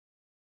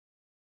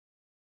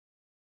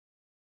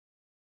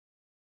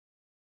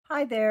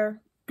Hi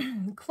there,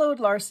 Claude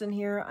Larson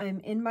here. I'm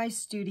in my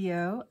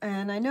studio,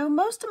 and I know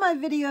most of my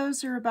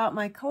videos are about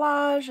my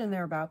collage and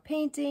they're about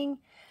painting,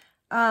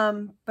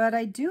 but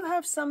I do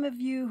have some of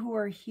you who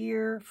are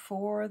here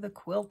for the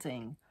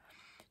quilting.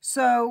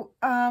 So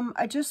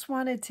I just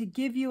wanted to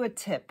give you a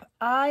tip.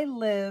 I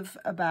live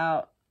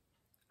about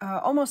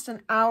almost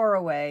an hour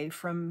away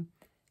from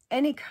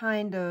any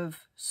kind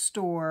of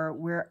store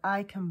where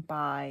I can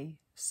buy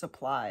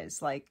supplies,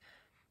 like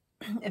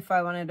if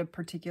I wanted a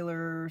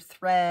particular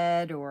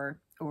thread or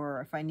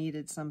if I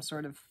needed some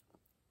sort of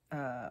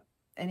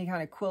any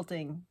kind of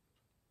quilting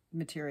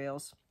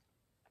materials,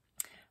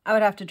 I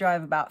would have to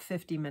drive about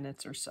 50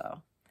 minutes or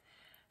so.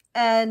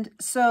 And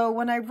so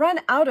when I run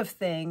out of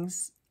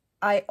things,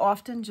 I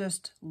often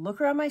just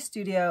look around my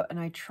studio and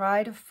I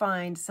try to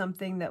find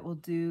something that will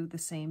do the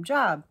same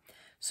job.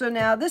 So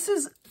now this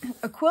is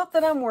a quilt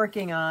that I'm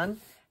working on,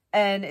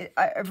 and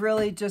I've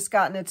really just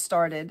gotten it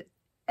started.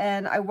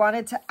 And I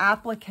wanted to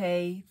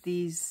applique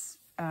these,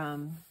 I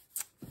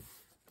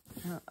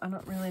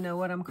don't really know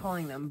what I'm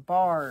calling them,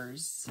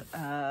 bars,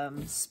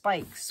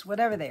 spikes,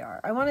 whatever they are.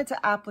 I wanted to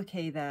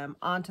applique them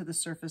onto the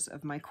surface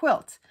of my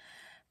quilt.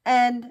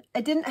 And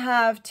I didn't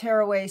have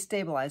tearaway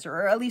stabilizer,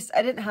 or at least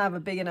I didn't have a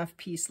big enough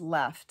piece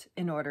left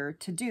in order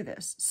to do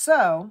this.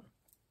 So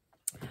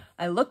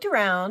I looked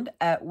around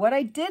at what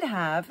I did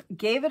have,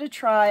 gave it a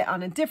try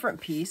on a different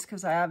piece,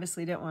 because I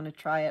obviously didn't want to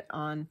try it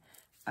on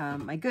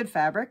my good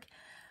fabric.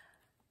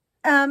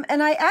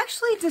 And I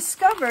actually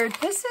discovered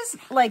this is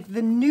like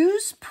the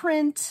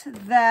newsprint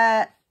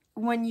that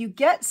when you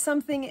get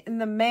something in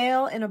the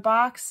mail in a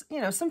box, you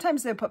know,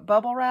 sometimes they put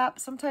bubble wrap,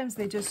 sometimes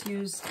they just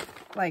use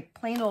like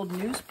plain old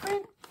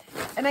newsprint.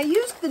 And I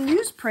used the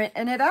newsprint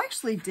and it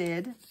actually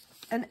did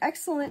an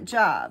excellent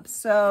job.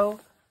 So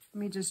let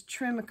me just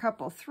trim a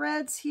couple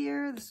threads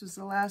here. This was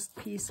the last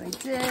piece I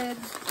did.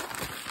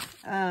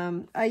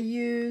 I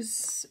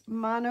use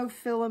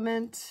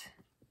monofilament,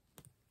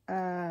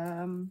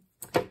 I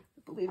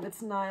believe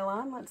it's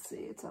nylon. Let's see,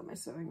 it's on my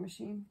sewing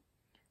machine.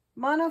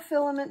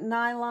 Monofilament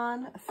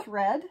nylon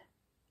thread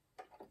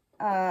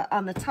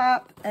on the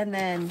top, and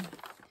then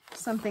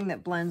something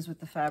that blends with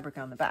the fabric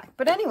on the back.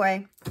 But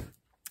anyway,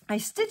 I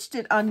stitched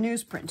it on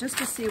newsprint just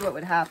to see what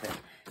would happen.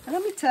 And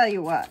let me tell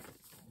you what,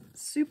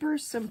 super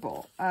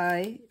simple.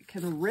 I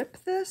can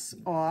rip this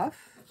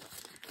off.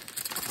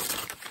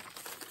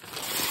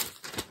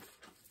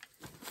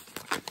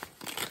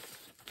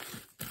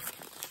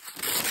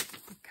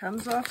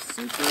 Comes off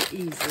super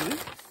easy.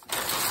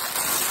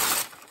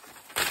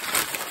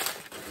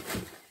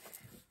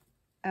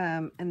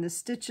 And the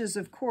stitches,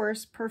 of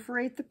course,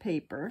 perforate the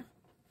paper.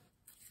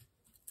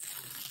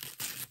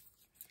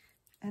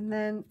 And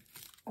then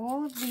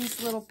all of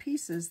these little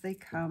pieces, they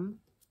come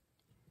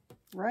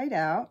right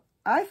out.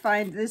 I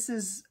find this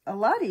is a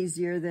lot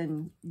easier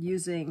than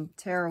using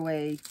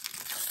tearaway.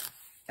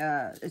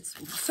 It's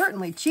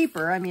certainly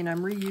cheaper. I mean, I'm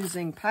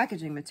reusing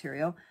packaging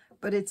material,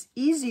 but it's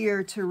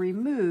easier to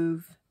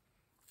remove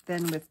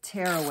than with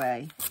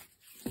tearaway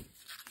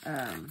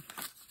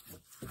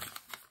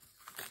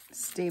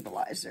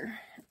stabilizer.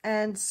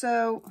 And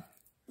so,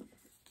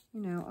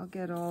 you know, I'll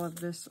get all of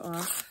this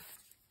off.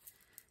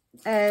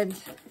 And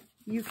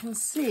you can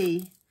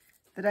see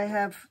that I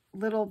have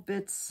little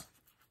bits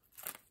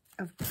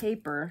of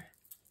paper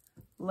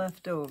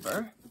left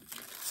over.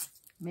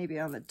 Maybe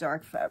on the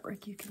dark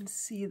fabric, you can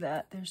see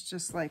that there's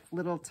just like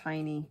little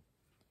tiny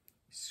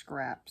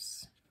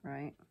scraps,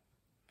 right?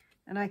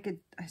 And I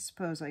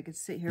suppose I could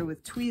sit here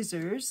with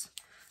tweezers.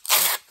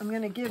 I'm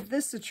going to give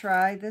this a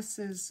try. This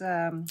is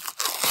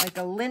like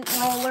a lint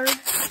roller.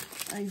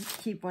 I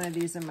keep one of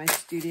these in my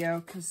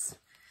studio because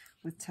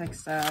with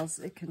textiles,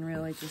 it can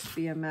really just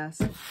be a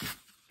mess.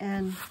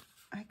 And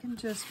I can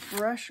just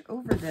brush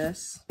over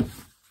this,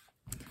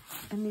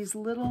 and these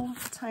little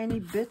tiny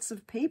bits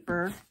of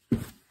paper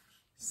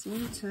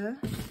seem to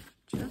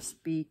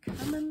just be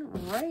coming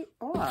right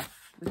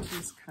off, which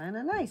is kind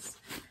of nice.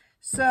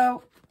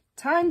 So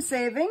time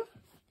saving,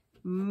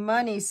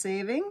 money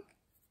saving,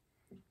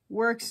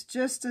 works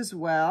just as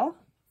well,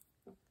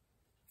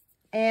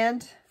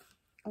 and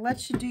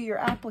lets you do your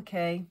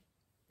applique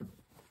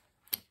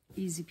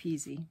easy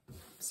peasy.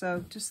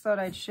 So just thought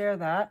I'd share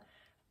that.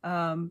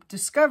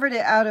 Discovered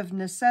it out of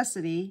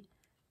necessity,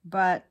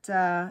 but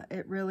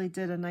it really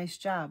did a nice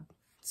job.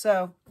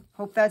 So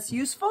hope that's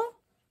useful,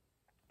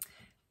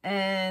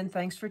 and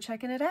thanks for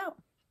checking it out.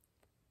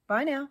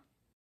 Bye now.